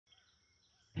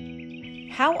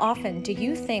How often do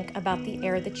you think about the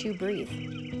air that you breathe?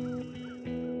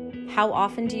 How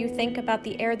often do you think about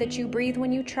the air that you breathe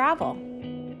when you travel?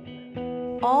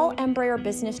 All Embraer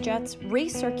business jets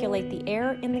recirculate the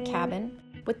air in the cabin,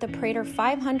 with the Praetor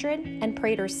 500 and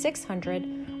Praetor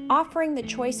 600 offering the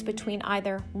choice between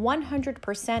either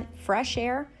 100% fresh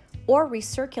air or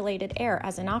recirculated air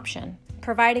as an option,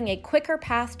 providing a quicker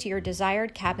path to your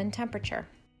desired cabin temperature.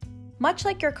 Much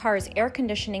like your car's air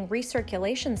conditioning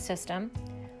recirculation system,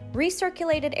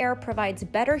 recirculated air provides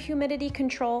better humidity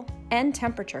control and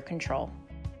temperature control.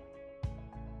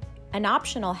 An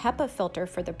optional HEPA filter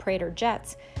for the Praetor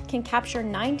jets can capture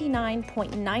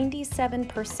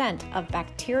 99.97% of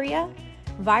bacteria,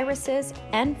 viruses,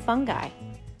 and fungi,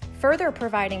 further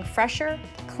providing fresher,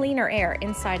 cleaner air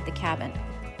inside the cabin.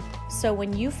 So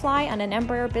when you fly on an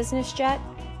Embraer business jet,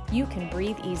 you can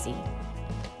breathe easy.